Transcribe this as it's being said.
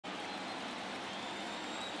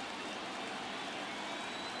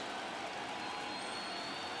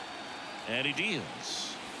And he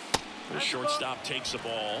deals. The shortstop takes the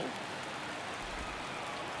ball.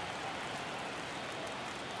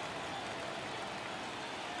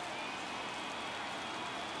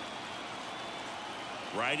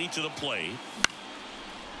 Righty to the plate.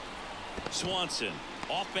 Swanson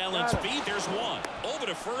off balance feet. There's one over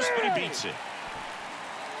to first, but he beats it.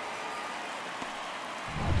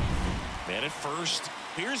 Man at first.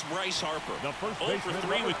 Here's Bryce Harper. 0 for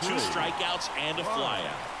 3 with 2 strikeouts and a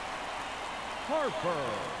flyout. Harper.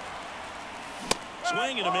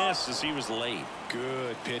 Swing and a miss as he was late.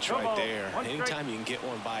 Good pitch right there. Anytime you can get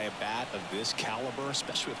one by a bat of this caliber,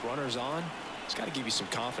 especially with runners on, it's got to give you some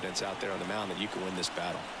confidence out there on the mound that you can win this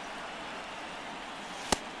battle.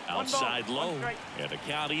 Outside low, and the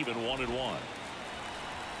count even 1-1.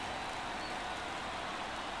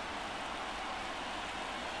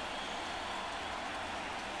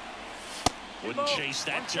 Wouldn't chase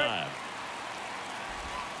that time.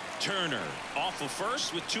 Turner off of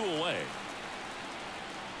first with 2 away.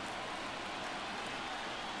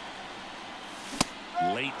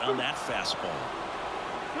 Late on that fastball.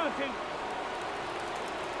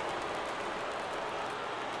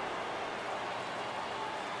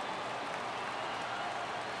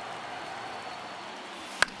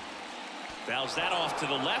 Fouls that off to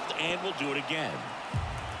the left, and we'll do it again.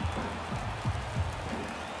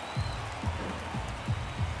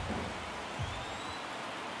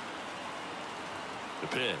 The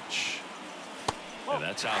pitch. And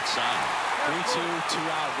that's outside. 3-2, 2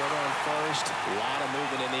 out, runner on first. A lot of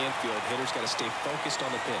movement in the infield. Hitter's got to stay focused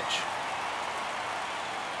on the pitch.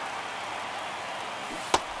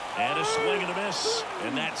 And a swing and a miss.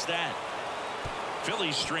 And that's that.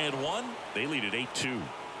 Phillies strand 1. They lead at 8-2.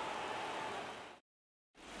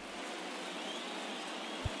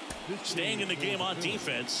 Staying in the game on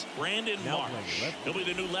defense, Brandon Marsh. He'll be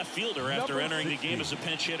the new left fielder after entering the game as a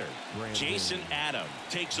pinch hitter. Jason Adam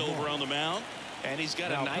takes over on the mound. And he's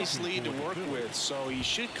got a nice lead to work with, so he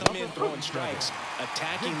should come in throwing strikes,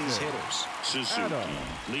 attacking these hitters. Suzuki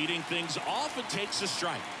leading things off and takes a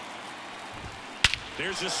strike.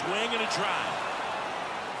 There's a swing and a drive.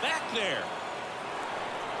 Back there.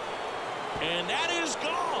 And that is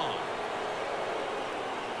gone.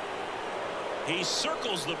 He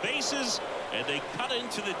circles the bases, and they cut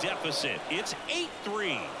into the deficit. It's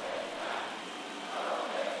 8-3.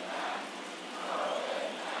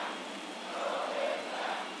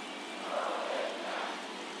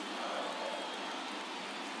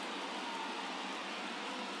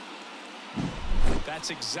 That's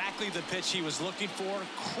exactly the pitch he was looking for.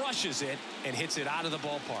 Crushes it and hits it out of the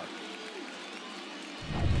ballpark.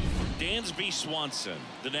 Dansby Swanson,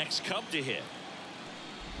 the next Cub to hit.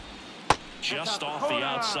 Just off the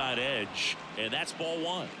outside edge, and that's ball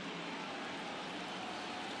 1.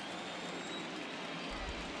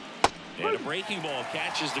 And a breaking ball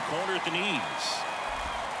catches the corner at the knees.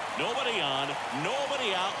 Nobody on,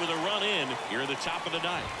 nobody out with a run in here at the top of the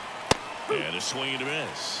 9th. And a swing and a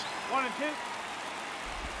miss. 1-2.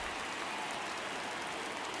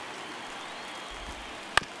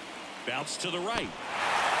 Bounce to the right.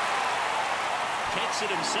 Takes it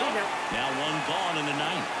himself. Now 1 gone in the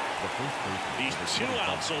 9th. He's 2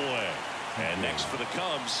 outs away. And next for the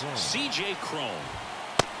Cubs, C.J. Cron.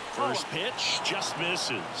 First pitch just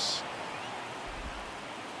misses.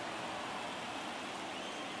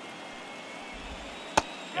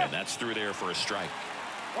 And that's through there for a strike.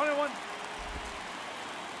 1-1.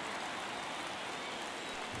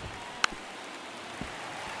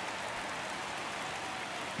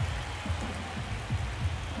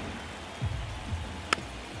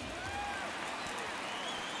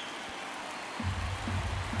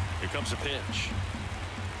 Here comes a pitch.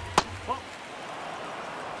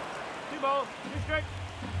 2 balls, 2 strikes.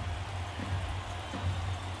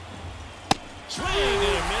 Swing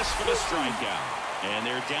and a miss for the strikeout. And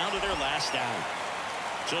they're down to their last out.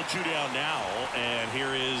 So 2 down now, and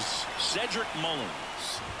here is Cedric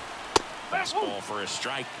Mullins. Fastball for a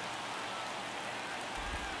strike.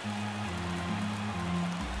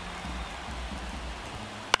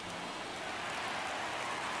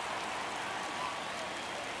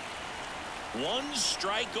 One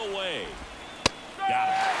strike away. Got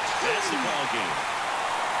it. That's the ball game.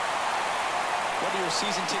 Whether you're a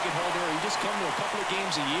season ticket holder or you just come to a couple of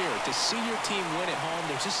games a year, to see your team win at home,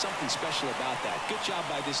 there's just something special about that. Good job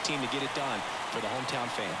by this team to get it done for the hometown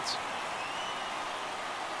fans.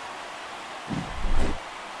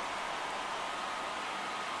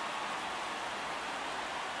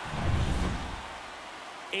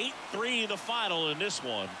 The final in this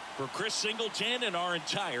one. For Chris Singleton and our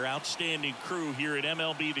entire outstanding crew here at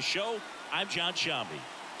MLB The Show, I'm John Shambi.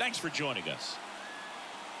 Thanks for joining us.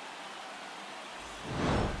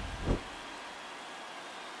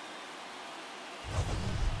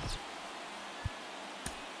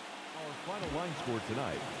 Final line score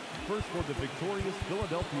tonight. First for the victorious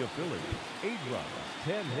Philadelphia Phillies, 8 runs,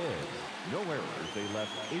 10 hits, no errors. They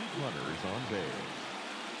left 8 runners on base.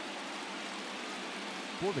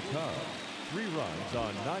 For the Cubs, 3 runs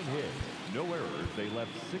on 9 hits, no errors. They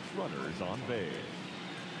left 6 runners on base.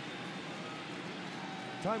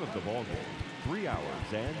 Time of the ballgame, 3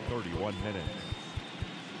 hours and 31 minutes.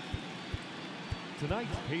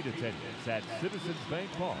 Tonight's paid attendance at Citizens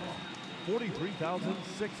Bank Park,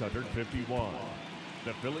 43,651.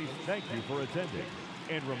 The Phillies thank you for attending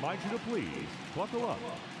and remind you to please buckle up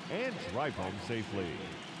and drive home safely.